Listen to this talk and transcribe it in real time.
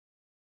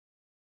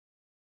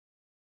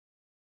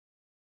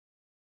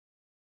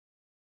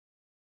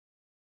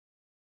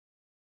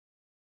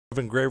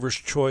Engravers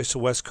Choice, a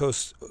West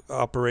Coast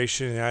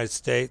operation in the United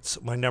States.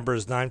 My number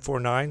is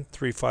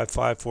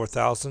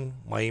 949-355-4000.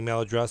 My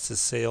email address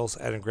is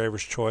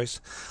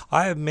sales@engraverschoice.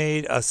 I have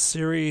made a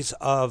series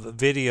of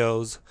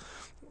videos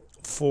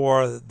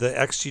for the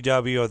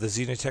XGW or the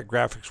Xenetech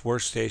graphics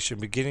workstation,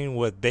 beginning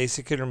with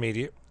basic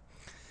intermediate,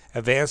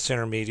 advanced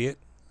intermediate,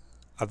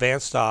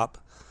 advanced op,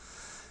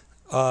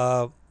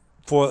 for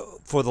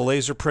the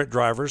laser print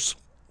drivers,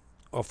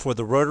 for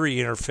the rotary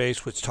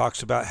interface, which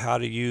talks about how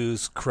to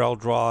use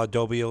CorelDRAW,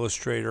 Adobe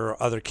Illustrator,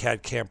 or other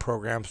CAD/CAM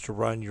programs to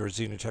run your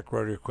Xenetech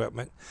rotary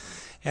equipment,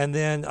 and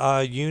then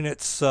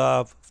units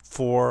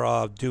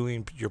for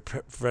doing your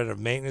preventive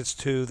maintenance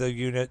to the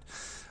unit,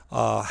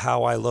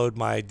 how I load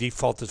my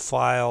defaulted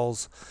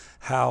files,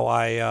 how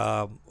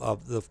I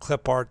the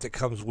clip art that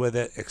comes with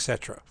it,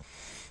 etc.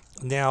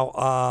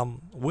 Now,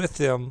 with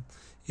them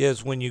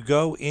is when you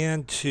go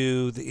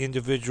into the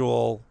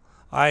individual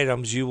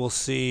items, you will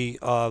see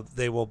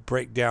they will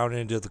break down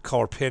into the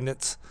color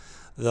pendants,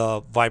 the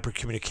Viper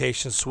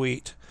communication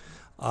suite.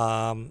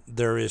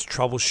 There is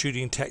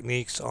troubleshooting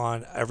techniques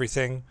on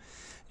everything.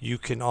 You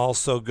can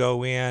also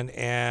go in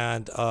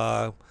and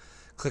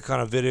click on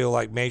a video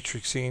like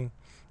matrixing,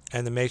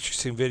 and the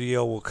matrixing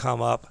video will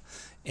come up,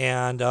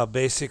 and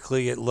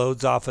basically it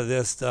loads off of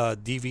this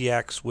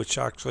DVX, which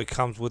actually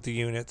comes with the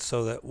unit,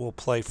 so that will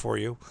play for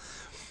you.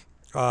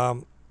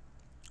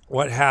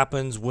 What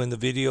happens when the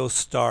videos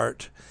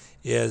start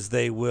is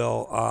they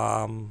will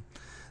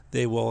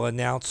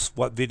announce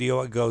what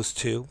video it goes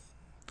to,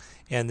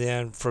 and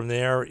then from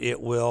there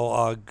it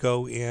will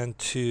go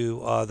into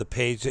the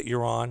page that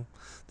you're on.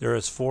 There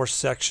is 4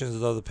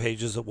 sections of the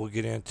pages that we'll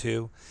get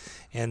into,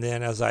 and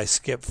then as I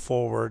skip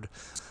forward,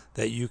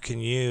 that you can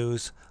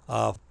use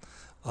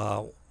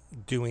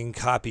doing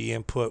copy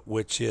input,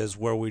 which is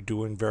where we're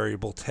doing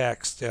variable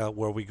text,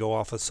 where we go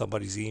off of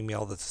somebody's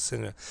email that's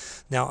in it.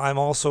 Now, I'm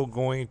also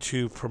going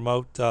to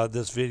promote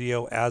this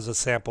video as a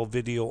sample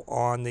video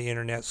on the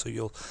internet, so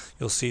you'll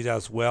see it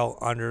as well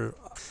under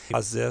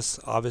as this.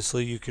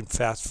 Obviously, you can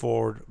fast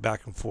forward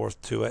back and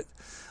forth to it,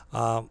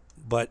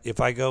 but if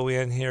I go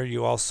in here,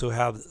 you also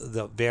have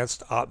the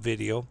advanced op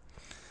video,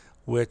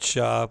 which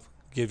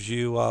gives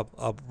you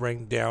a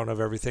breakdown of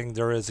everything.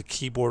 There is a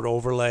keyboard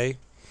overlay.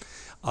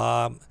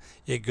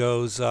 It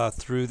goes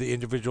through the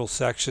individual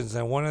sections,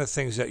 and one of the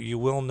things that you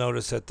will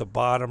notice at the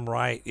bottom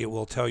right, it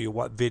will tell you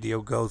what video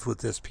goes with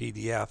this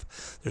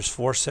PDF. There's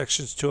 4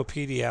 sections to a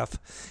PDF,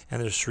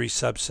 and there's 3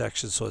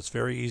 subsections, so it's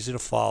very easy to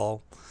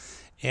follow.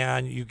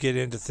 And you get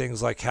into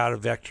things like how to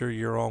vector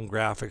your own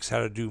graphics, how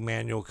to do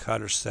manual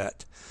cut or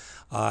set,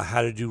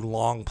 how to do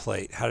long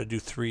plate, how to do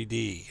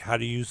 3D, how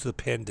to use the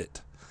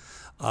pendant,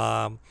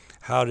 how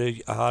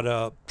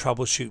to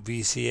troubleshoot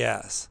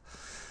VCS,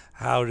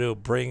 how to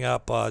bring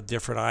up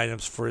different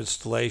items for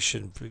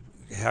installation,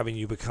 having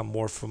you become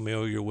more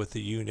familiar with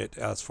the unit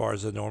as far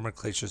as the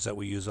nomenclatures that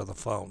we use on the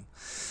phone.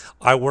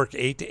 I work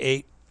 8 to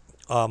 8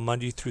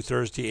 Monday through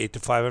Thursday, 8 to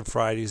 5 on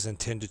Fridays, and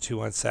 10 to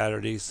 2 on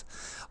Saturdays.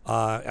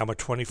 I'm a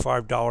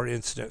 $25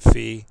 incident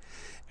fee.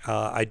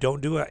 I don't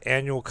do an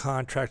annual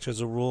contract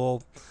as a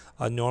rule.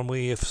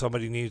 Normally, if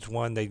somebody needs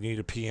one, they need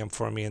a PM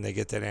for me, and they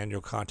get that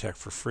annual contract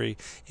for free.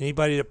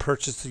 Anybody that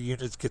purchases the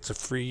unit gets a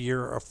free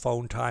year of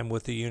phone time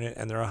with the unit,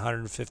 and they're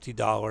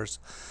 $150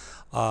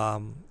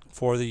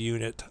 for the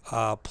unit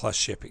plus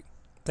shipping.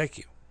 Thank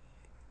you.